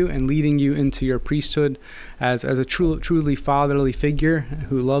guiding you and leading you into your priesthood as a truly fatherly figure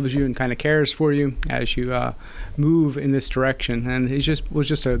who loves you and kind of cares for you as you move in this direction. And it was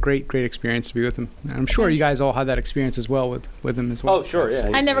just a great experience to be with him. And I'm sure you guys all had that experience as well with him as well. Oh, sure,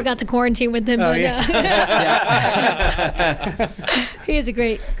 yeah. I never got to quarantine with him, but he is a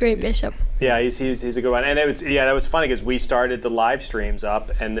great bishop. Yeah, he's a good one, and that was funny because we started the live streams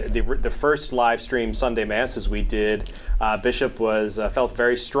up, and the first live stream Sunday masses we did, Bishop felt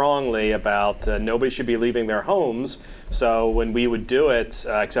very strongly about nobody should be leaving their homes. So when we would do it,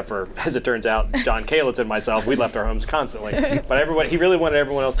 except for, as it turns out, John Kalitz and myself, we left our homes constantly. But he really wanted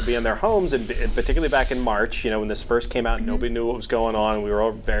everyone else to be in their homes, and particularly back in March, when this first came out, and nobody knew what was going on, and we were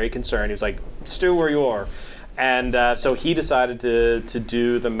all very concerned. He was like, "Stu, where you are?" And so he decided to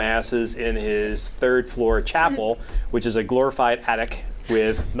do the masses in his third floor chapel, which is a glorified attic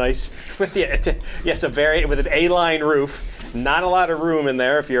with with an A-line roof. Not a lot of room in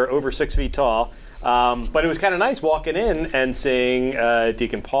there if you're over 6 feet tall. But it was kind of nice walking in and seeing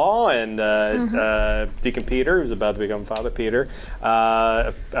Deacon Paul and Deacon Peter, who's about to become Father Peter,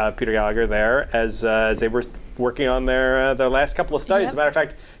 Peter Gallagher there, as they were working on their last couple of studies. Yep. As a matter of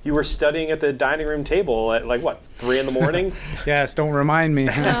fact, you were studying at the dining room table at 3 in the morning? Yes, don't remind me.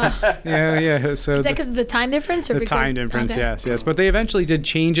 Yeah. So is that because of the time difference? Or the time difference, okay. Yes. But they eventually did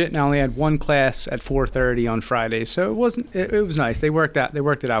change it, and I only had one class at 4:30 on Fridays, so it wasn't. It was nice. They worked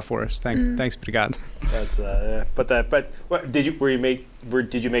it out for us. Thanks be to God. That's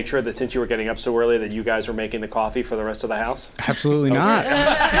did you make sure that since you were getting up so early that you guys were making the coffee for the rest of the house? Absolutely not.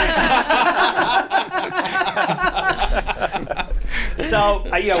 So,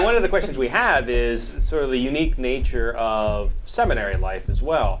 one of the questions we have is sort of the unique nature of seminary life as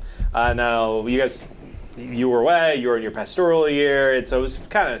well. Now, you were away, you were in your pastoral year, and so it was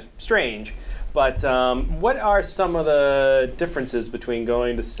kind of strange. But what are some of the differences between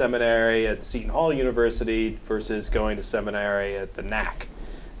going to seminary at Seton Hall University versus going to seminary at the NAC?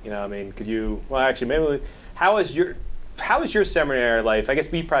 Could you? Well, actually, maybe how is your seminary life? I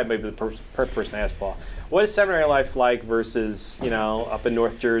guess you probably may be the perfect person to ask, Paul. What is seminary life like versus up in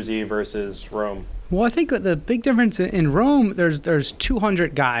North Jersey versus Rome? Well, I think the big difference in Rome, there's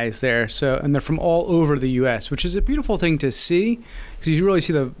 200 guys there, and they're from all over the U.S., which is a beautiful thing to see, because you really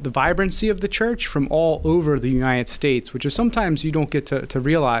see the vibrancy of the church from all over the United States, which is sometimes you don't get to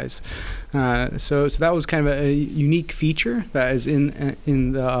realize. So that was kind of a unique feature that is in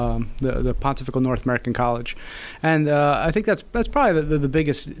the Pontifical North American College, and I think that's probably the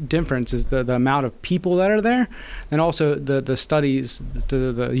biggest difference is the amount of people that are there, and also the studies,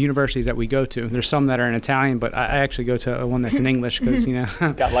 the universities that we go to. There's some that are in Italian, but I actually go to one that's in English because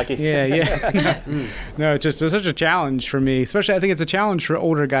got lucky. Yeah. No, it's such a challenge for me, especially I think it's a challenge for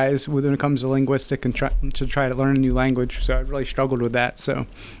older guys when it comes to linguistic and try to learn a new language. So I really struggled with that. So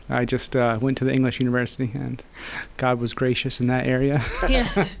I just went to the English university, and God was gracious in that area.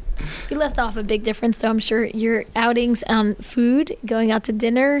 Yeah. You left off a big difference, though. I'm sure your outings on food, going out to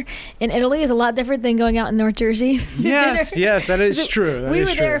dinner in Italy, is a lot different than going out in North Jersey. Yes, that is true. We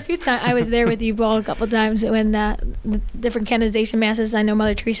were there a few times. I was there with you, Paul, a couple of times when the different canonization masses. I know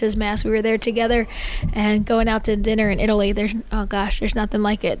Mother Teresa's mass. We were there together, and going out to dinner in Italy. There's nothing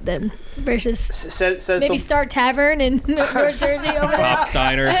like it. Then versus maybe Star Tavern in North Jersey. Bob's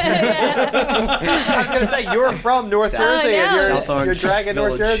Diner. I was going to say you're from North Jersey, and you're dragging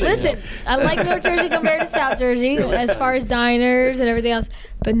North Jersey. Listen, I like North Jersey compared to South Jersey as far as diners and everything else,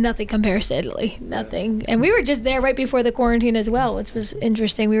 but nothing compares to Italy. Nothing. And we were just there right before the quarantine as well, which was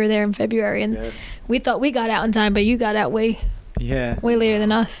interesting. We were there in February, and we thought we got out in time, but you got out way later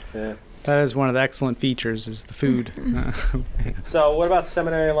than us. Yeah. That is one of the excellent features, is the food. So what about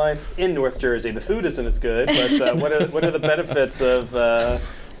seminary life in North Jersey? The food isn't as good, but what are the benefits of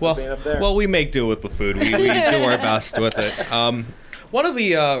being up there? Well, we make do with the food. We do our best with it. One of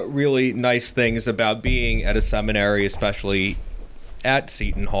the really nice things about being at a seminary, especially at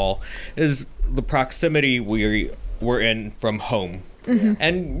Seton Hall, is the proximity we're in from home. Mm-hmm.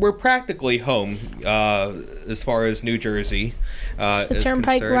 And we're practically home as far as New Jersey is the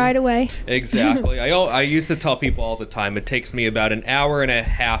turnpike right away. Exactly. I used to tell people all the time it takes me about an hour and a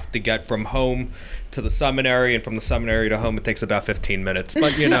half to get from home to the seminary, and from the seminary to home it takes about 15 minutes.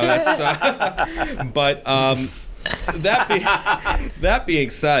 But that's That being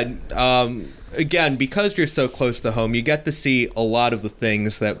said, again, because you're so close to home, you get to see a lot of the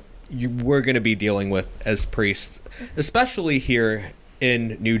things that we're going to be dealing with as priests, especially here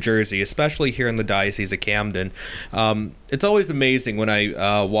in New Jersey, especially here in the Diocese of Camden. It's always amazing when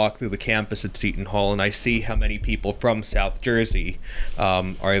I walk through the campus at Seton Hall and I see how many people from South Jersey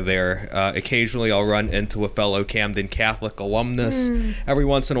are there. Occasionally I'll run into a fellow Camden Catholic alumnus. Every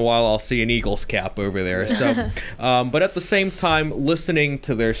once in a while I'll see an Eagles cap over there. So, but at the same time, listening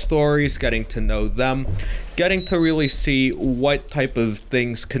to their stories, getting to know them, getting to really see what type of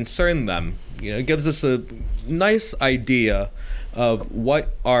things concern them. It gives us a nice idea of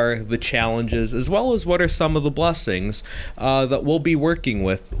what are the challenges as well as what are some of the blessings that we'll be working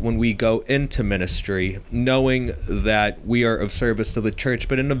with when we go into ministry, knowing that we are of service to the church,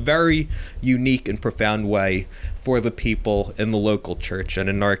 but in a very unique and profound way for the people in the local church, and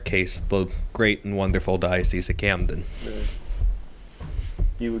in our case, the great and wonderful Diocese of Camden.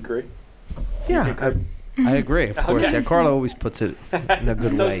 You agree? Yeah, I agree, of course. Okay. Yeah, Carlo always puts it in a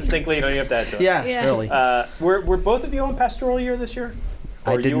good So way. succinctly, you don't even have to add to it. Yeah, Yeah. really. Were both of you on pastoral year this year?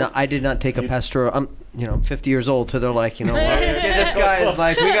 I Or did you- not. I did not take a you- pastoral. I'm 50 years old, so they're like, well, this Close- guy is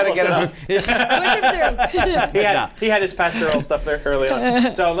like, we got to close get enough. him. Push him through. He had his pastoral stuff there early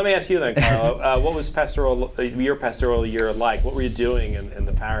on. So let me ask you then, Carlo, what was your pastoral year like? What were you doing in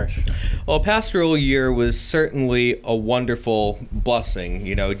the parish? Well, pastoral year was certainly a wonderful blessing.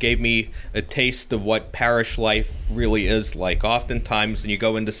 It gave me a taste of what parish life really is like. Oftentimes when you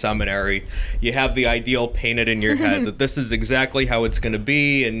go into seminary, you have the ideal painted in your head that this is exactly how it's going to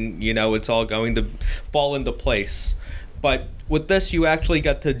be, and it's all going to fall into place. But with this, you actually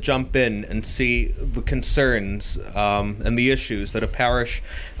get to jump in and see the concerns and the issues that a parish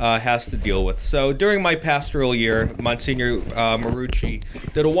has to deal with. So during my pastoral year, Monsignor Marucci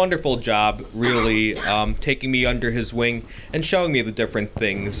did a wonderful job, really taking me under his wing and showing me the different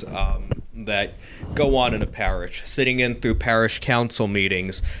things that go on in a parish, sitting in through parish council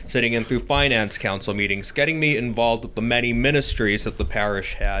meetings, sitting in through finance council meetings, getting me involved with the many ministries that the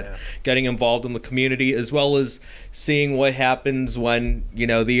parish had, getting involved in the community, as well as seeing what happens when,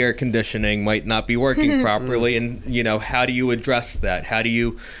 the air conditioning might not be working properly, and, how do you address that? How do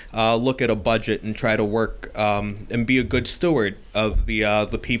you look at a budget and try to work and be a good steward of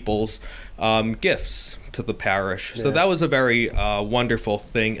the people's gifts to the parish. So that was a very wonderful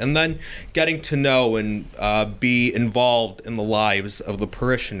thing. And then getting to know and be involved in the lives of the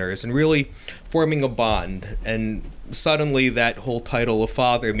parishioners and really forming a bond. And suddenly that whole title of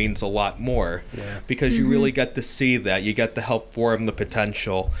father means a lot more because you really get to see that. You get to help form the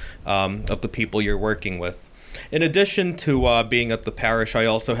potential of the people you're working with. In addition to being at the parish, I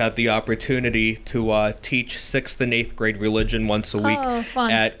also had the opportunity to teach 6th and 8th grade religion once a week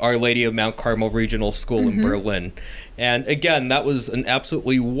at Our Lady of Mount Carmel Regional School in Berlin. And again, that was an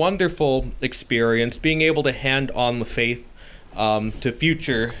absolutely wonderful experience, being able to hand on the faith to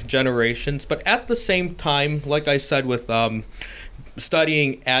future generations. But at the same time, like I said, with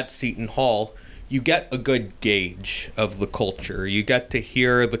studying at Seton Hall, you get a good gauge of the culture. You get to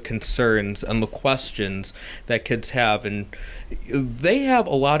hear the concerns and the questions that kids have. And they have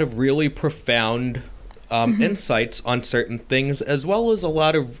a lot of really profound insights on certain things, as well as a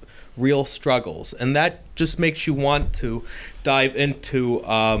lot of real struggles. And that just makes you want to dive into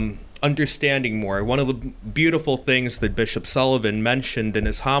understanding more. One of the beautiful things that Bishop Sullivan mentioned in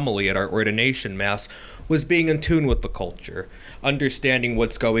his homily at our ordination mass was being in tune with the culture, understanding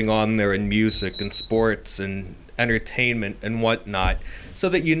what's going on there in music and sports and entertainment and whatnot, so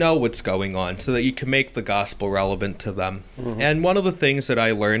that you know what's going on, so that you can make the gospel relevant to them. And one of the things that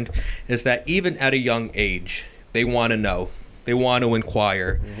I learned is that even at a young age, they want to know, they want to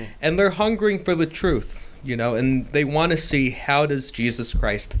inquire, and they're hungering for the truth. And they want to see, how does Jesus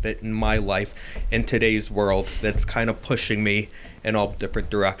Christ fit in my life in today's world that's kind of pushing me in all different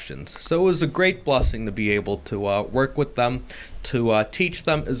directions. So it was a great blessing to be able to work with them, to teach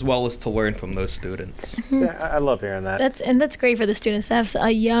them, as well as to learn from those students. See, I love hearing that. That's great for the students to have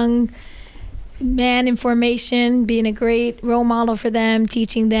a young man in formation, being a great role model for them,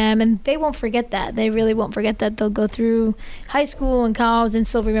 teaching them, and they won't forget that. They really won't forget that. They'll go through high school and college and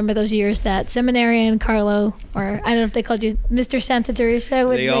still remember those years that seminarian Carlo, or I don't know if they called you Mr. Santa Teresa.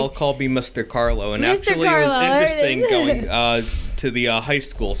 They all called me Mr. Carlo, and Mr. actually Carlo, it was interesting there it going to the high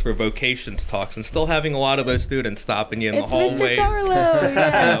schools for vocations talks and still having a lot of those students stopping you in It's the hallways. Mr. Carlo,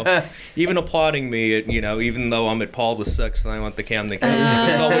 yeah. Even applauding me, even though I'm at Paul VI and I went to Camden College.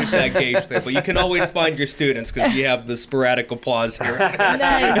 There's always that gauge there, but you can always find your students because you have the sporadic applause here.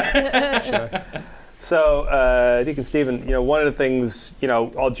 Nice. So, Deacon Stephen, one of the things,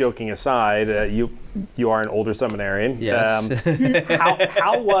 all joking aside, you are an older seminarian. Yes.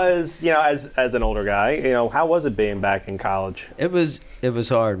 How was, as an older guy, how was it being back in college? It was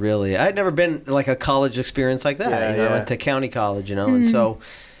hard, really. I'd never been like a college experience like that. I went to county college, and so,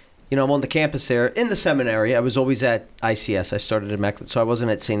 I'm on the campus there in the seminary. I was always at ICS. I started at Mecklenburg, so I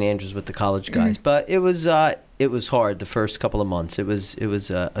wasn't at St. Andrews with the college guys. But it was hard the first couple of months. It was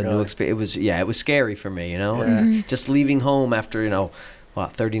a new experience. It was scary for me, just leaving home after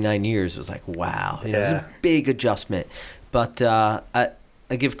 39 years was like, wow, it was a big adjustment. But I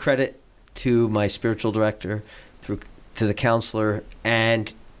give credit to my spiritual director, to the counselor,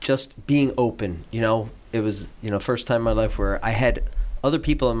 and just being open. It was first time in my life where I had other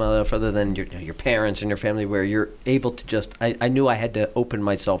people in my life other than your parents and your family, where you're able to just, I knew I had to open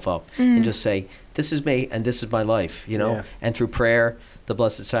myself up and just say, this is me and this is my life, and through prayer, the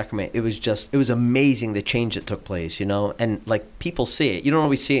Blessed Sacrament, it was amazing the change that took place, and like people see it. You don't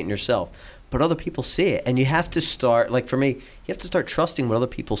always see it in yourself, but other people see it, and you have to start, like for me, you have to start trusting what other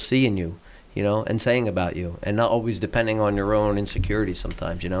people see in you, and saying about you, and not always depending on your own insecurities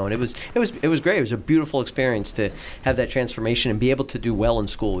sometimes, and it was great. It was a beautiful experience to have that transformation and be able to do well in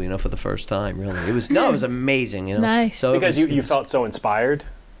school, for the first time, really. It was amazing, Nice. So because you felt so inspired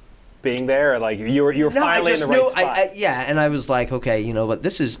being there, like you were finally in the right spot. And I was like, okay, but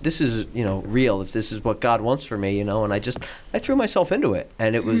this is real. If this is what God wants for me, and I threw myself into it,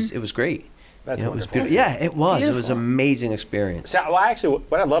 and it was great. That's it was wonderful. beautiful. Yeah, it was. Beautiful. It was an amazing experience. So,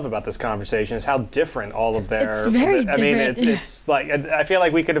 what I love about this conversation is how different all of their. It's very I mean, different. it's like I feel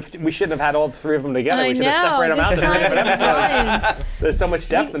like we shouldn't have had all three of them together. I We should have separated them out into this different time is episodes. fine. There's so much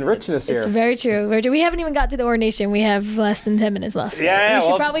depth and richness here. It's very true. We haven't even got to the ordination. We have less than 10 minutes left. So Yeah, we should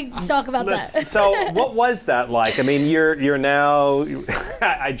well, probably talk about that. So, what was that like? I mean, you're now.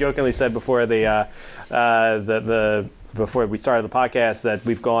 I jokingly said before before we started the podcast that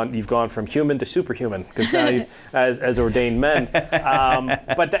you've gone from human to superhuman, because now you, as ordained men.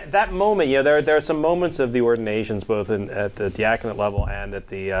 But that moment, there are some moments of the ordinations, both at the diaconate level and at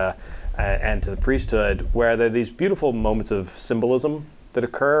the and to the priesthood, where there are these beautiful moments of symbolism that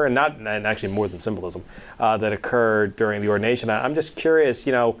occur, and actually more than symbolism, that occur during the ordination. I'm just curious,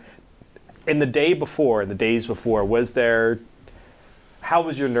 in the days before, was there? How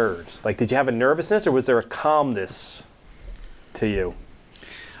was your nerves? Like, did you have a nervousness, or was there a calmness to you?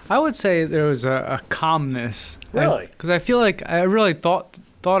 I would say there was a calmness. Really? Because I feel like I really thought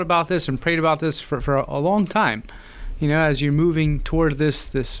about this and prayed about this for a long time. As you're moving toward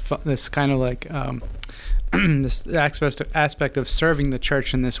this kind of like this aspect of serving the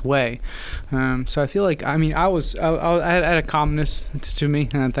church in this way. So I feel like, I had a calmness to me,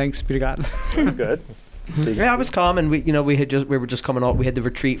 and thanks be to God. That's good. Yeah, I was calm, and we were just coming off. We had the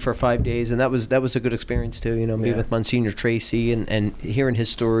retreat for 5 days, and that was a good experience too. Being with Monsignor Tracy and hearing his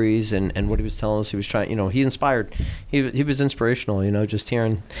stories and what he was telling us. He was trying, he inspired. He was inspirational. Just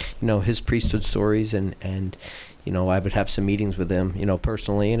hearing, his priesthood stories and I would have some meetings with him,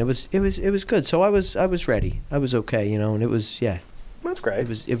 personally, and it was good. So I was ready. I was okay, and it was That's great.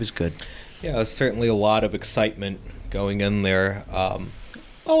 It was good. Yeah, certainly a lot of excitement going in there.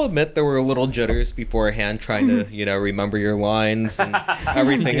 I'll admit there were a little jitters beforehand, trying to remember your lines and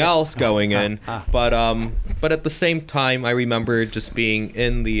everything else going in. But at the same time, I remember just being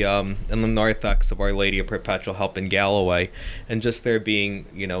in the narthex of Our Lady of Perpetual Help in Galloway, and just there being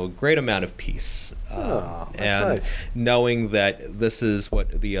a great amount of peace. That's and nice. Knowing that this is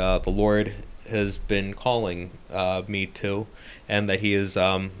what the Lord has been calling me to, and that He is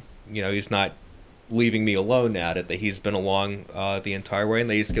He's not leaving me alone at it, that He's been along the entire way, and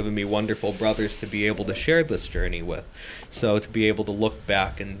that He's given me wonderful brothers to be able to share this journey with. So to be able to look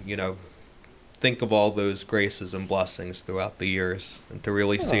back and think of all those graces and blessings throughout the years, and to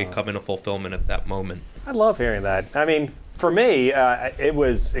really see it come into fulfillment at that moment. I love hearing that. I mean, for me, it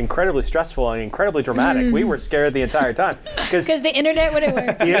was incredibly stressful and incredibly dramatic. We were scared the entire time Because the internet wouldn't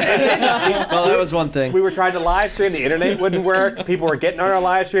work. Well, that was one thing. We were trying to live stream, the internet wouldn't work. People were getting on our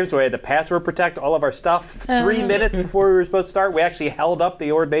live stream, so we had to password protect all of our stuff. 3 minutes before we were supposed to start, we actually held up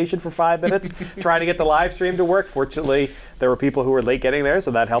the ordination for 5 minutes trying to get the live stream to work. Fortunately, there were people who were late getting there, so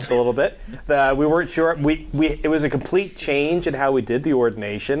that helped a little bit. We weren't sure. It was a complete change in how we did the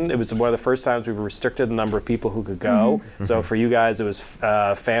ordination. It was one of the first times we restricted the number of people who could go. So for you guys, it was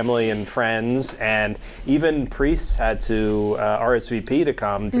family and friends, and even priests had to RSVP to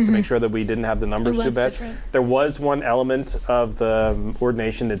come just to make sure that we didn't have the numbers too bad. Different. There was one element of the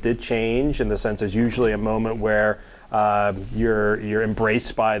ordination that did change, in the sense there's usually a moment where You're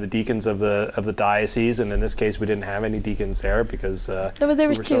embraced by the deacons of the diocese, and in this case, we didn't have any deacons there because but there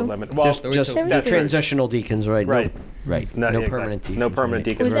was we were so two. limited. Well, just There was the two. transitional deacons, right? Right. Right. No, No exactly. permanent deacons. No permanent right.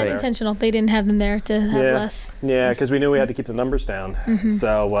 deacons. Was were that there. intentional? They didn't have them there to have Yeah. less. Yeah, because we knew we had to keep the numbers down. It's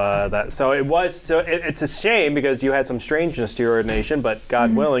a shame because you had some strangeness to your ordination, but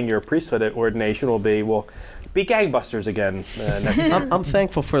God willing, your priesthood ordination will be gangbusters again next year. I'm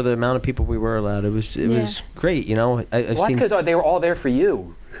thankful for the amount of people we were allowed. It was great. You know, I've Well, that's seen. because they were all there for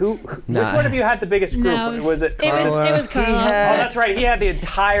you. Which Nah. one of you had the biggest group? No, was it? It was Carlo. He had- Oh, that's right. He had the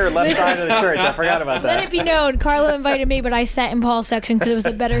entire left side of the church. I forgot about Let that. it be known, Carlo invited me, but I sat in Paul's section because it was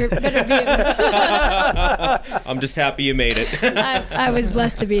a better view. I'm just happy you made it. I was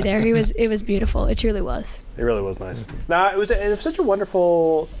blessed to be there. It was beautiful. It truly was. It really was nice. No, it was such a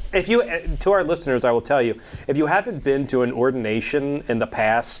wonderful. To our listeners, I will tell you, if you haven't been to an ordination in the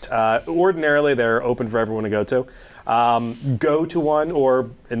past, ordinarily they're open for everyone to go to. Go to one, or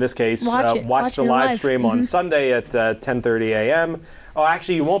in this case, watch the it live live. stream on Sunday at 10:30 a.m. Oh,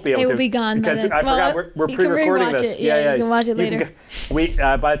 actually, you won't be able It to. will be gone by because then. I forgot Well, we're you can pre-recording rewatch this. it. Yeah, you can watch it You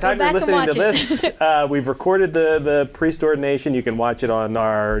later. by the time Go you're back and listening to watch this, we've recorded the priest ordination. You can watch it on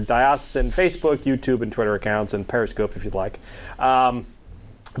our diocesan Facebook, YouTube, and Twitter accounts, and Periscope if you'd like.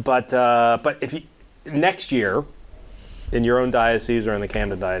 But if you next year, in your own diocese or in the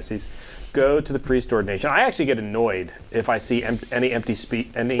Camden diocese, go to the priest ordination. I actually get annoyed if I see any empty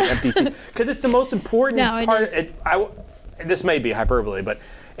seat because it's the most important No, it part. is. This may be hyperbole, but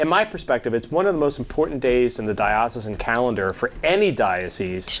in my perspective, it's one of the most important days in the diocesan calendar for any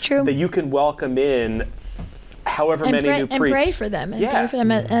diocese. It's true. That you can welcome in however many new priests. And pray for them. And Yeah. pray for them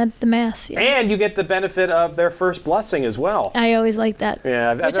at the Mass. Yeah. And you get the benefit of their first blessing as well. I always like that.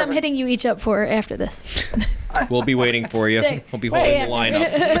 Yeah, Which I'm hitting you each up for after this. We'll be waiting for you. Stick. We'll be holding Yeah. the line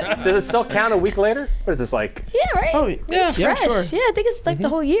up. Does it still count a week later? What is this like? Yeah, right? Oh, It's yeah, fresh. sure. Yeah, I think it's like the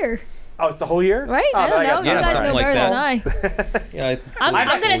whole year. Oh, it's the whole year? Right? Oh, I don't then know. got You time. guys something know like better than that. I. Yeah,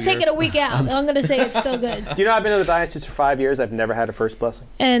 I'm going to take it a week. week out. I'm going to say it's still good. Do you know I've been in the diocese for 5 years? I've never had a first blessing.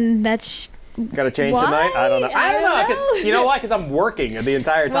 And that's... Got to change Why? tonight? I don't know. I don't know. 'cause you know why? Because I'm working the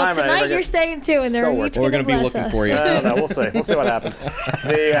entire time. Well, and I tonight never you're get- staying too, and they're Still each working. We're going going to to be bless looking us. for you. I don't know. We'll see. We'll see what happens.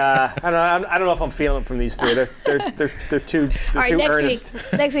 I don't know if I'm feeling it from these three. They're too All right, too next earnest.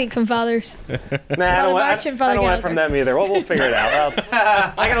 week. Next week, come fathers. Nah, I don't March and Father want it Gallagher. from them either. Well, we'll figure it out.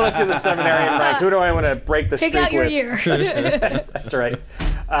 Well, I got to look through the seminary and rank. Who do I want to break the Pick streak out your with? year. That's right.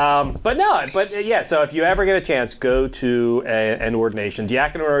 Yeah, so if you ever get a chance, go to an ordination.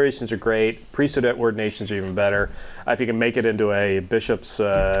 Diaconate ordinations are great. Priesthood ordinations are even better. If you can make it into a bishop's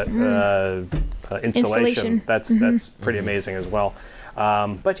installation, that's pretty amazing as well.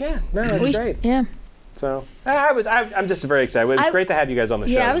 But yeah, no, it's great. Yeah. So I'm just very excited. It was great to have you guys on the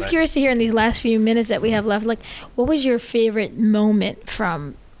show. Yeah, I was tonight. curious to hear in these last few minutes that we have left, like, what was your favorite moment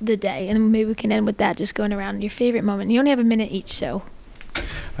from the day? And maybe we can end with that, just going around your favorite moment. You only have a minute each, so.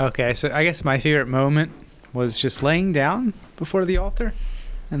 Okay, so I guess my favorite moment was just laying down before the altar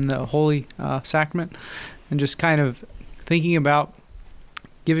and the Holy Sacrament and just kind of thinking about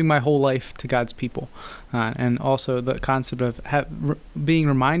giving my whole life to God's people. And also the concept of being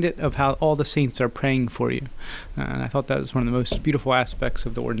reminded of how all the saints are praying for you. And I thought that was one of the most beautiful aspects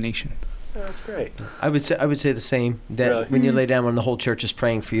of the ordination. Oh, that's great. I would say the same. That Really? when you lay down, when the whole church is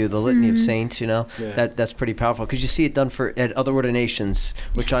praying for you, the litany of saints, Yeah. that's pretty powerful because you see it done at other ordinations,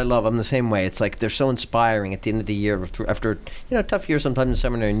 which I love. I'm the same way. It's like they're so inspiring at the end of the year after a tough year sometimes in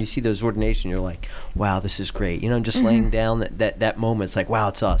seminary, and you see those ordinations, you're like, wow, this is great. Just laying down that moment. It's like, wow,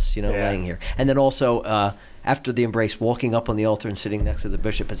 it's us. Yeah. Laying here, and then also. After the embrace, walking up on the altar and sitting next to the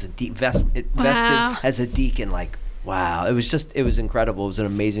bishop as a vested as a deacon, like, wow, it was incredible. It was an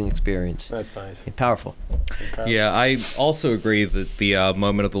amazing experience. That's nice. Powerful. Okay. Yeah, I also agree that the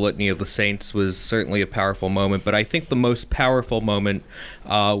moment of the Litany of the Saints was certainly a powerful moment, but I think the most powerful moment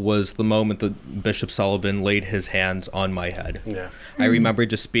was the moment that Bishop Sullivan laid his hands on my head. Yeah. I remember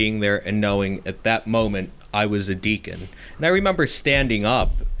just being there and knowing at that moment I was a deacon. And I remember standing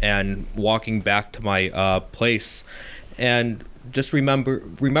up and walking back to my place and just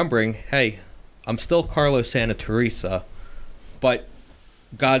remembering, hey, I'm still Carlo Santa Teresa, but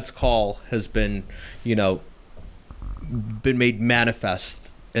God's call has been made manifest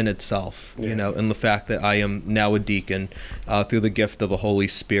in itself, in the fact that I am now a deacon through the gift of the Holy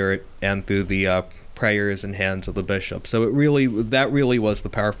Spirit and through the prayers and hands of the bishop. So that really was the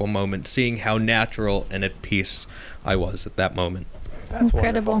powerful moment, seeing how natural and at peace I was at that moment. That's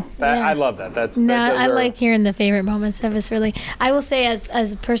Incredible. wonderful. Yeah. I love that. Those I are- like hearing the favorite moments. That was really. I will say,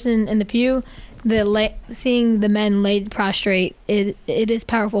 as a person in the pew, seeing the men laid prostrate, it is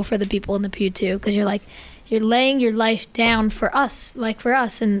powerful for the people in the pew too, because you're you're laying your life down for us,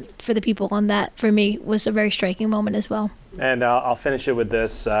 and for the people. And that, for me, was a very striking moment as well. And I'll finish it with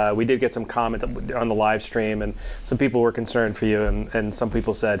this. We did get some comments on the live stream, and some people were concerned for you, and some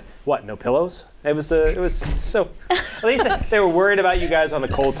people said, "What? No pillows?" It was so. At least they were worried about you guys on the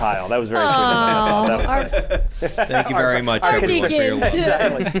cold tile. That was very sweet. That was nice. Thank you very much, our everyone, for your love.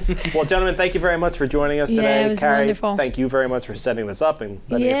 Exactly. Well, gentlemen, thank you very much for joining us today. Yeah, it was Carrie, wonderful. thank you very much for setting this up and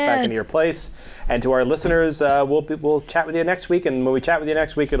letting us back into your place. And to our listeners, we'll chat with you next week. And when we chat with you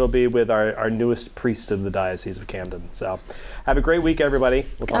next week, it'll be with our newest priest of the Diocese of Camden. So have a great week, everybody.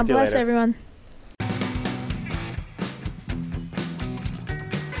 We'll talk to you later. God bless everyone.